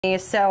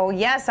So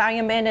yes, I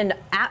am in an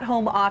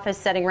at-home office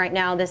setting right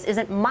now. This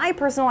isn't my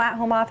personal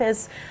at-home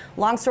office.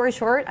 Long story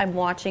short, I'm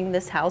watching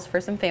this house for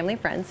some family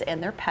friends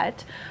and their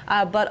pet.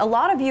 But a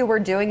lot of you were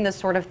doing this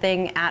sort of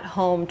thing at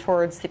home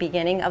towards the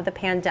beginning of the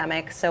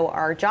pandemic. So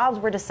our jobs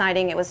were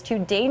deciding it was too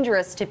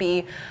dangerous to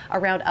be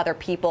around other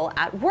people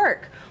at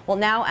work. Well,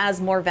 now as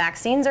more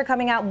vaccines are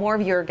coming out, more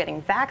of you are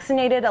getting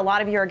vaccinated. A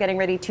lot of you are getting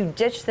ready to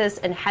ditch this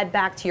and head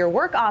back to your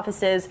work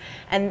offices.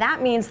 And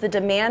that means the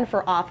demand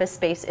for office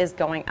space is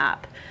going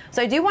up.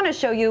 So I do want to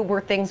show you where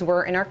things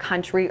were in our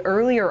country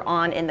earlier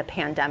on in the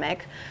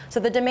pandemic. So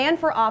the demand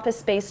for office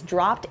space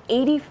dropped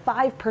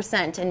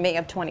 85% in May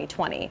of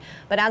 2020.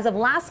 But as of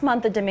last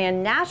month, the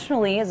demand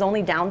nationally is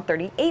only down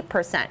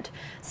 38%.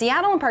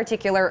 Seattle in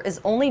particular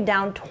is only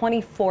down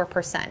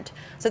 24%.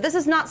 So this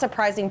is not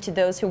surprising to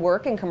those who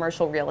work in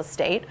commercial real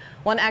estate.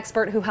 One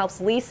expert who helps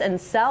lease and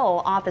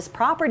sell office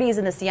properties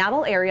in the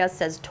Seattle area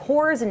says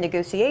tours and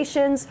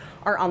negotiations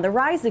are on the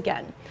rise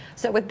again.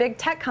 So with big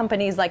tech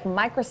companies like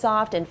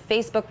Microsoft and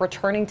Facebook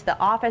returning to the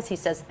office, he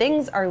says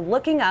things are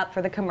looking up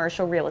for the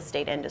commercial real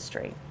estate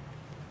industry.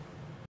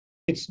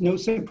 It's no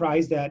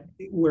surprise that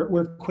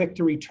we're quick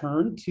to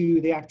return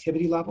to the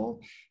activity level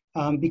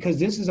because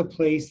this is a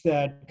place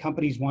that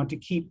companies want to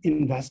keep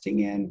investing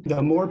in.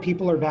 The more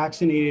people are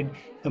vaccinated,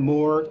 the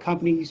more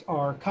companies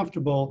are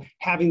comfortable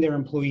having their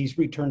employees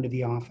return to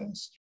the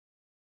office.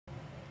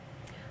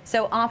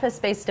 So office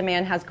space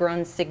demand has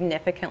grown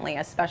significantly,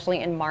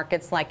 especially in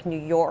markets like New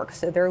York.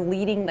 So they're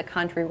leading the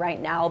country right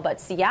now, but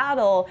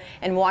Seattle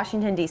and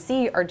Washington,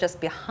 D.C. are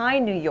just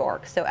behind New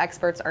York. So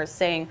experts are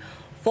saying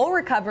full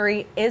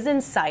recovery is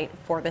in sight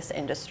for this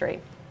industry.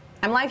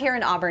 I'm live here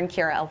in Auburn,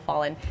 Kira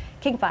Elfallen,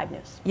 King 5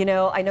 News. You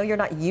know, I know you're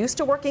not used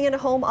to working in a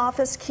home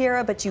office,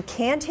 Kira, but you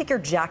can take your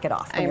jacket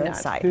off when you're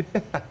inside.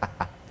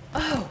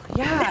 Oh,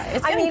 yeah.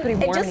 It's getting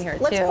pretty warm in here,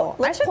 too.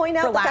 Let's point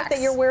out the fact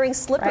that you're wearing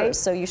slippers, right?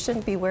 So you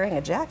shouldn't be wearing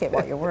a jacket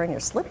while you're wearing your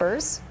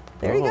slippers.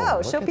 There you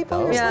go. Show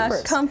people your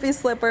slippers. Comfy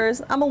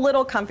slippers. I'm a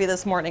little comfy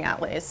this morning,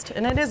 at least.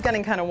 And it is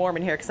getting kind of warm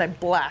in here because I'm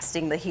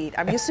blasting the heat.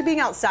 I'm used to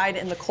being outside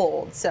in the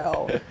cold,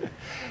 so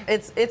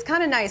it's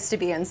kind of nice to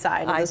be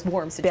inside in this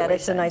warm situation. I bet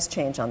it's a nice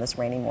change on this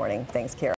rainy morning. Thanks, Kara.